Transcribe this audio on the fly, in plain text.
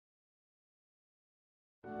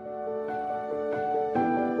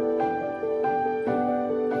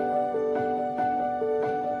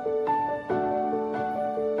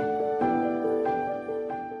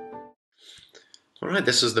right,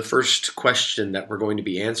 this is the first question that we're going to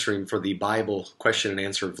be answering for the Bible question and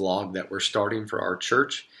answer vlog that we're starting for our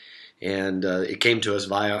church. And it came to us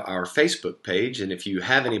via our Facebook page. And if you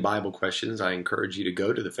have any Bible questions, I encourage you to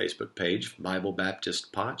go to the Facebook page, Bible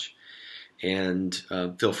Baptist Potch, and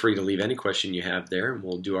feel free to leave any question you have there, and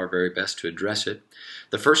we'll do our very best to address it.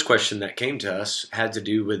 The first question that came to us had to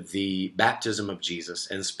do with the baptism of Jesus,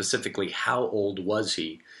 and specifically, how old was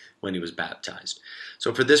he when he was baptized?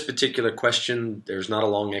 So for this particular question, there's not a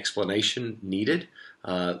long explanation needed.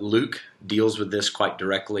 Luke deals with this quite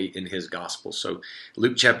directly in his gospel. So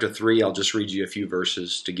Luke chapter 3, I'll just read you a few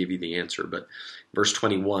verses to give you the answer. But verse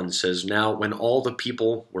 21 says, "Now when all the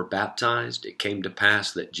people were baptized, it came to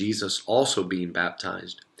pass that Jesus also being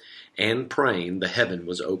baptized, and praying, the heaven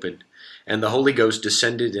was opened, and the Holy Ghost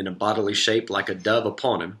descended in a bodily shape like a dove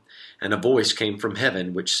upon him. And a voice came from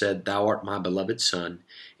heaven which said, Thou art my beloved Son,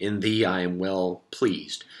 in thee I am well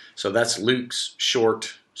pleased." So that's Luke's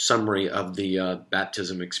short summary of the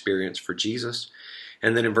baptism experience for Jesus.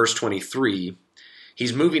 And then in verse 23,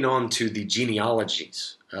 he's moving on to the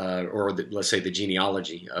genealogies, let's say the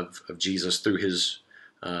genealogy of Jesus through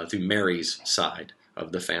Mary's side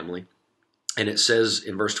of the family. And it says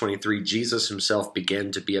in verse 23, Jesus himself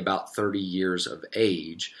began to be about 30 years of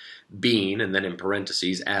age, being, and then in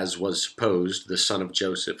parentheses, as was supposed, the son of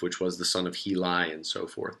Joseph, which was the son of Heli, and so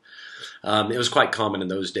forth. It was quite common in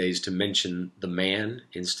those days to mention the man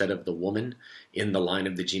instead of the woman in the line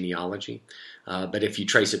of the genealogy. But if you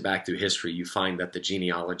trace it back through history, you find that the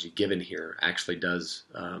genealogy given here actually does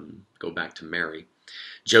go back to Mary.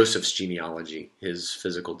 Joseph's genealogy, his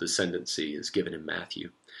physical descendancy, is given in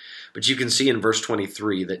Matthew. But you can see in verse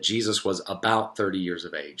 23 that Jesus was about 30 years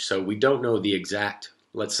of age. So we don't know the exact,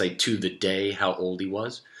 let's say to the day, how old he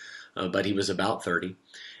was, but he was about 30.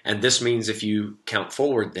 And this means if you count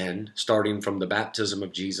forward then, starting from the baptism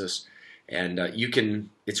of Jesus, and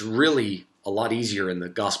it's really a lot easier in the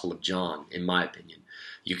Gospel of John, in my opinion.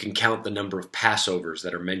 You can count the number of Passovers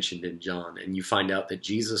that are mentioned in John, and you find out that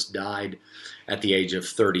Jesus died at the age of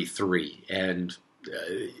 33. And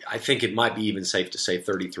I think it might be even safe to say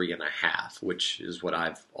 33 and a half, which is what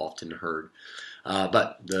I've often heard.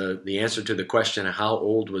 But the answer to the question, how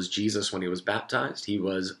old was Jesus when he was baptized? He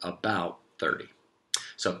was about 30.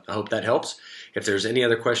 So I hope that helps. If there's any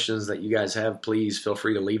other questions that you guys have, please feel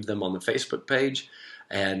free to leave them on the Facebook page,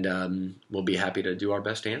 and we'll be happy to do our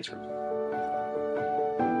best to answer them.